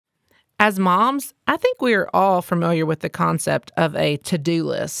As moms, I think we are all familiar with the concept of a to-do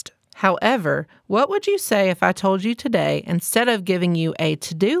list. However, what would you say if I told you today, instead of giving you a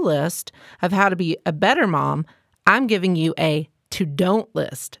to-do list of how to be a better mom, I'm giving you a to-don't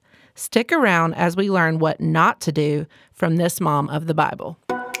list? Stick around as we learn what not to do from this mom of the Bible.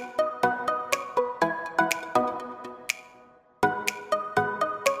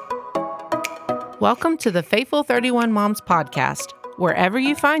 Welcome to the Faithful 31 Moms podcast. Wherever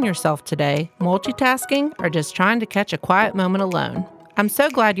you find yourself today, multitasking or just trying to catch a quiet moment alone, I'm so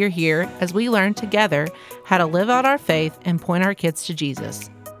glad you're here as we learn together how to live out our faith and point our kids to Jesus.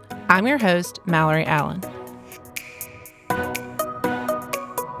 I'm your host, Mallory Allen.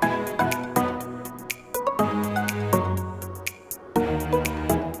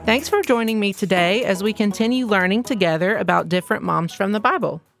 Thanks for joining me today as we continue learning together about different moms from the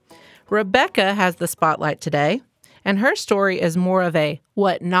Bible. Rebecca has the spotlight today, and her story is more of a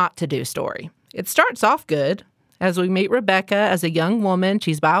what not to do story. It starts off good as we meet Rebecca as a young woman.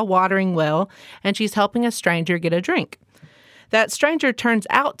 She's by a watering well, and she's helping a stranger get a drink. That stranger turns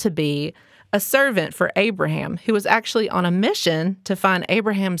out to be a servant for Abraham, who was actually on a mission to find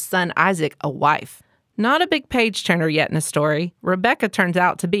Abraham's son Isaac a wife. Not a big page turner yet in the story, Rebecca turns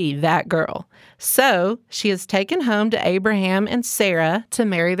out to be that girl. So she is taken home to Abraham and Sarah to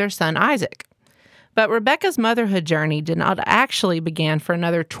marry their son Isaac. But Rebecca's motherhood journey did not actually begin for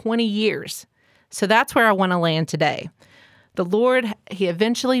another 20 years. So that's where I want to land today. The Lord, He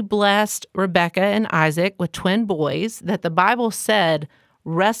eventually blessed Rebecca and Isaac with twin boys that the Bible said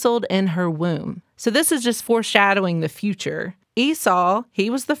wrestled in her womb. So this is just foreshadowing the future. Esau, he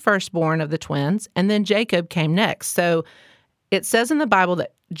was the firstborn of the twins, and then Jacob came next. So it says in the Bible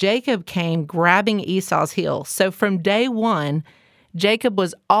that Jacob came grabbing Esau's heel. So from day one, Jacob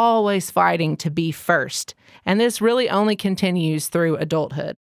was always fighting to be first, and this really only continues through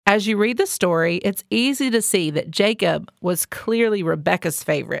adulthood. As you read the story, it's easy to see that Jacob was clearly Rebecca's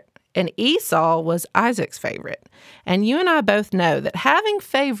favorite, and Esau was Isaac's favorite. And you and I both know that having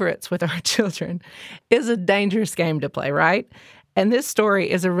favorites with our children is a dangerous game to play, right? And this story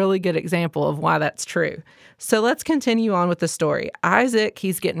is a really good example of why that's true. So let's continue on with the story. Isaac,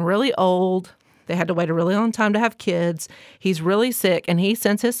 he's getting really old. They had to wait a really long time to have kids. He's really sick, and he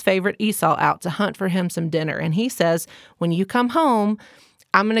sends his favorite Esau out to hunt for him some dinner. And he says, when you come home,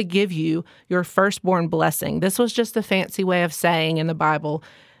 I'm going to give you your firstborn blessing. This was just a fancy way of saying in the Bible,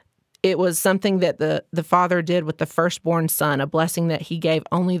 it was something that the father did with the firstborn son, a blessing that he gave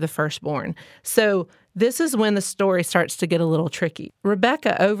only the firstborn. So this is when the story starts to get a little tricky.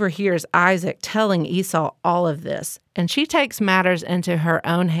 Rebecca overhears Isaac telling Esau all of this, and she takes matters into her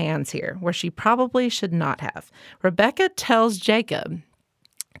own hands here, where she probably should not have. Rebecca tells Jacob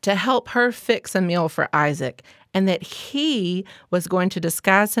to help her fix a meal for Isaac, and that he was going to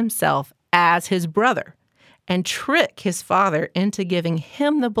disguise himself as his brother and trick his father into giving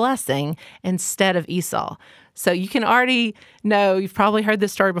him the blessing instead of Esau. So you can already know, you've probably heard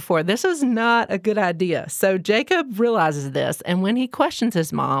this story before, this is not a good idea. So Jacob realizes this, and when he questions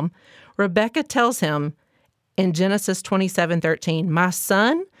his mom, Rebecca tells him in Genesis 27:13, "My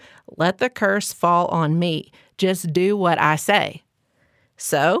son, let the curse fall on me. Just do what I say."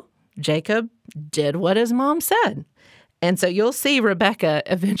 So Jacob did what his mom said. And so you'll see Rebecca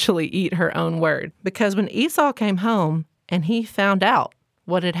eventually eat her own word, because when Esau came home and he found out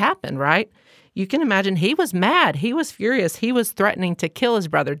what had happened, right? You can imagine he was mad. He was furious. He was threatening to kill his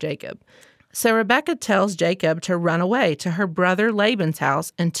brother Jacob. So Rebecca tells Jacob to run away to her brother Laban's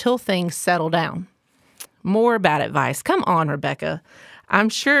house until things settle down. More bad advice. Come on, Rebecca. I'm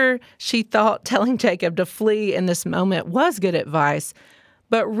sure she thought telling Jacob to flee in this moment was good advice,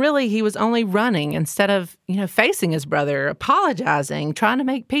 but really, he was only running instead of, facing his brother, apologizing, trying to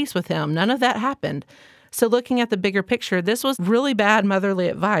make peace with him. None of that happened. So looking at the bigger picture, this was really bad motherly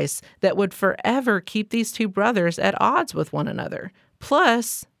advice that would forever keep these two brothers at odds with one another.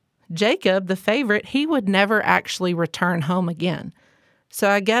 Plus, Jacob, the favorite, he would never actually return home again. So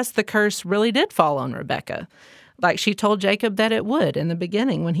I guess the curse really did fall on Rebecca, like she told Jacob that it would in the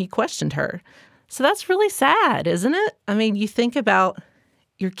beginning when he questioned her. So that's really sad, isn't it? I mean, you think about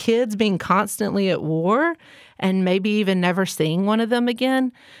your kids being constantly at war and maybe even never seeing one of them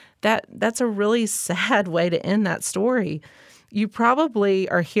again. That's a really sad way to end that story. You probably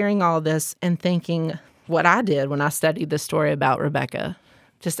are hearing all this and thinking what I did when I studied the story about Rebecca.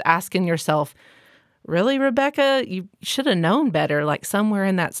 Just asking yourself, really, Rebecca? You should have known better. Like somewhere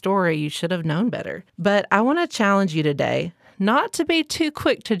in that story, you should have known better. But I want to challenge you today not to be too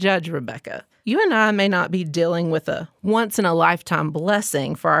quick to judge Rebecca. You and I may not be dealing with a once-in-a-lifetime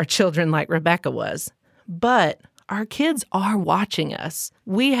blessing for our children like Rebecca was, but our kids are watching us.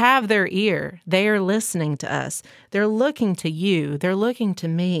 We have their ear. They are listening to us. They're looking to you. They're looking to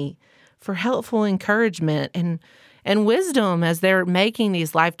me for helpful encouragement and wisdom as they're making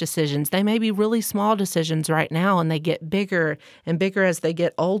these life decisions. They may be really small decisions right now, and they get bigger and bigger as they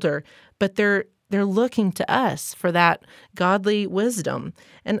get older, but they're looking to us for that godly wisdom.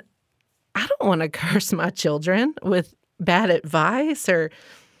 And I don't want to curse my children with bad advice or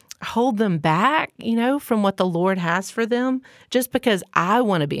hold them back, from what the Lord has for them just because I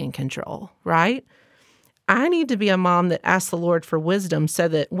want to be in control, right? I need to be a mom that asks the Lord for wisdom so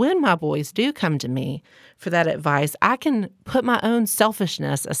that when my boys do come to me for that advice, I can put my own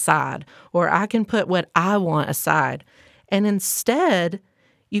selfishness aside, or I can put what I want aside. And instead,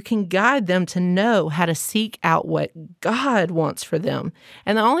 you can guide them to know how to seek out what God wants for them.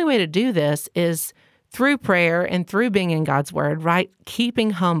 And the only way to do this is through prayer and through being in God's Word, right?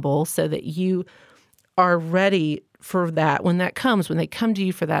 Keeping humble so that you are ready for that. When they come to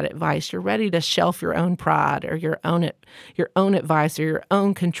you for that advice, you're ready to shelf your own pride or your own advice or your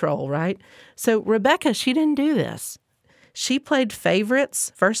own control, right? So Rebecca, she didn't do this. She played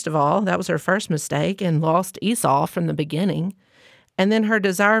favorites, first of all. That was her first mistake, and lost Esau from the beginning. And then her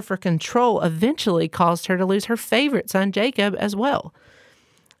desire for control eventually caused her to lose her favorite son, Jacob, as well.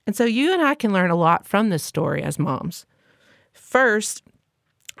 And so you and I can learn a lot from this story as moms. First,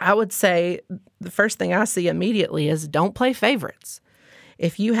 I would say the first thing I see immediately is don't play favorites.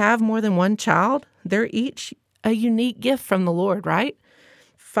 If you have more than one child, they're each a unique gift from the Lord, right?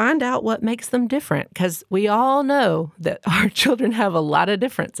 Find out what makes them different, because we all know that our children have a lot of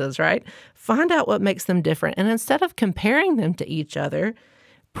differences, right? Find out what makes them different. And instead of comparing them to each other,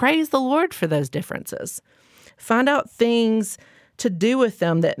 praise the Lord for those differences. Find out things to do with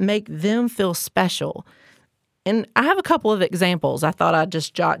them that make them feel special. And I have a couple of examples I thought I'd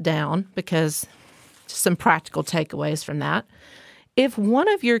just jot down because just some practical takeaways from that. If one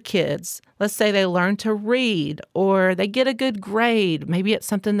of your kids, let's say they learn to read or they get a good grade, maybe it's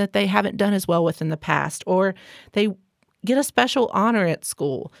something that they haven't done as well with in the past, or they get a special honor at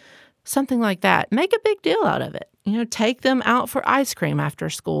school, something like that, make a big deal out of it. Take them out for ice cream after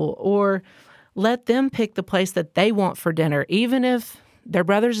school, or let them pick the place that they want for dinner, even if their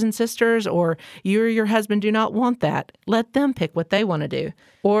brothers and sisters or you or your husband do not want that. Let them pick what they want to do.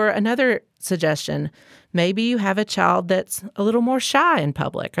 Or another suggestion, maybe you have a child that's a little more shy in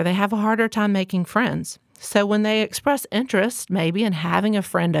public, or they have a harder time making friends. So when they express interest maybe in having a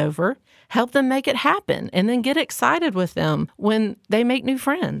friend over, help them make it happen and then get excited with them when they make new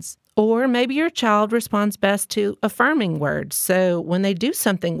friends. Or maybe your child responds best to affirming words. So when they do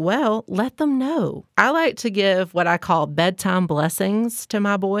something well, let them know. I like to give what I call bedtime blessings to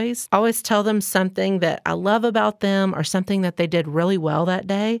my boys. I always tell them something that I love about them or something that they did really well that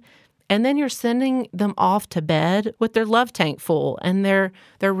day. And then you're sending them off to bed with their love tank full, and they're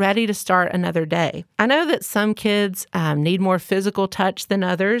ready to start another day. I know that some kids need more physical touch than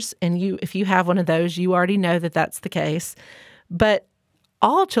others, and if you have one of those, you already know that that's the case. But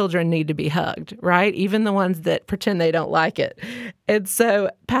all children need to be hugged, right? Even the ones that pretend they don't like it. And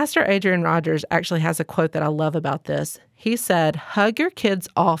so Pastor Adrian Rogers actually has a quote that I love about this. He said, "Hug your kids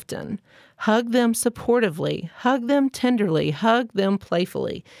often. Hug them supportively. Hug them tenderly. Hug them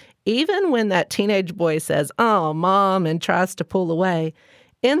playfully. Even when that teenage boy says, 'Oh, Mom,' and tries to pull away,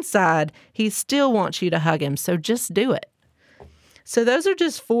 inside, he still wants you to hug him, so just do it." So those are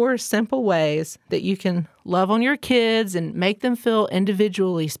just 4 simple ways that you can love on your kids and make them feel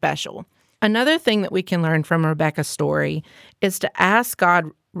individually special. Another thing that we can learn from Rebecca's story is to ask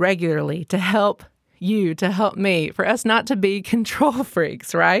God regularly to help you, to help me, for us not to be control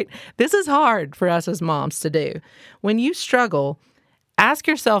freaks, right? This is hard for us as moms to do. When you struggle, ask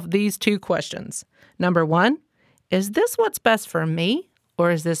yourself these 2 questions. Number 1, is this what's best for me,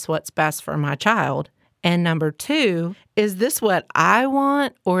 or is this what's best for my child? And number 2, is this what I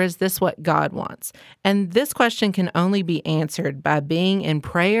want, or is this what God wants? And this question can only be answered by being in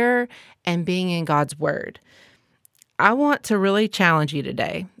prayer and being in God's Word. I want to really challenge you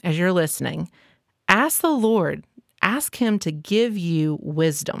today as you're listening. Ask the Lord, ask Him to give you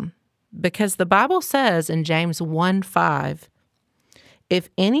wisdom, because the Bible says in James 1:5, "If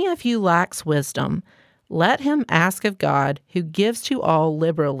any of you lacks wisdom, let him ask of God, who gives to all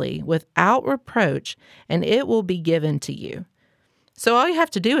liberally without reproach, and it will be given to you." So all you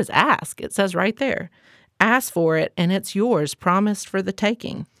have to do is ask. It says right there. Ask for it, and it's yours, promised for the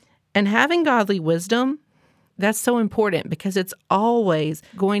taking. And having godly wisdom, that's so important because it's always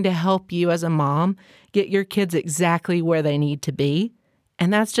going to help you as a mom get your kids exactly where they need to be.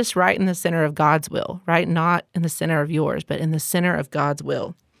 And that's just right in the center of God's will, right? Not in the center of yours, but in the center of God's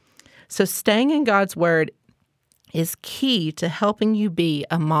will. So staying in God's Word is key to helping you be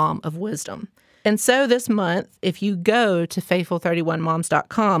a mom of wisdom. And so this month, if you go to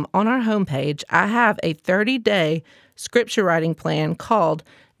faithful31moms.com, on our homepage, I have a 30-day scripture writing plan called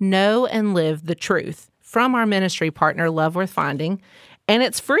Know and Live the Truth from our ministry partner, Love Worth Finding. And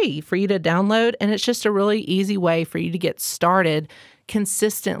it's free for you to download, and it's just a really easy way for you to get started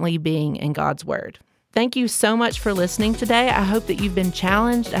consistently being in God's Word. Thank you so much for listening today. I hope that you've been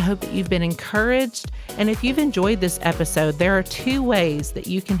challenged. I hope that you've been encouraged. And if you've enjoyed this episode, there are 2 ways that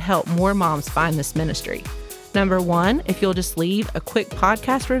you can help more moms find this ministry. Number 1, if you'll just leave a quick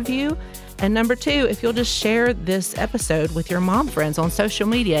podcast review. And number 2, if you'll just share this episode with your mom friends on social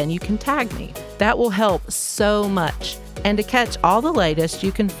media and you can tag me. That will help so much. And to catch all the latest,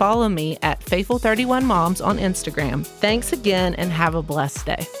 you can follow me at Faithful31Moms on Instagram. Thanks again and have a blessed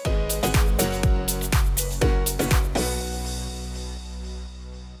day.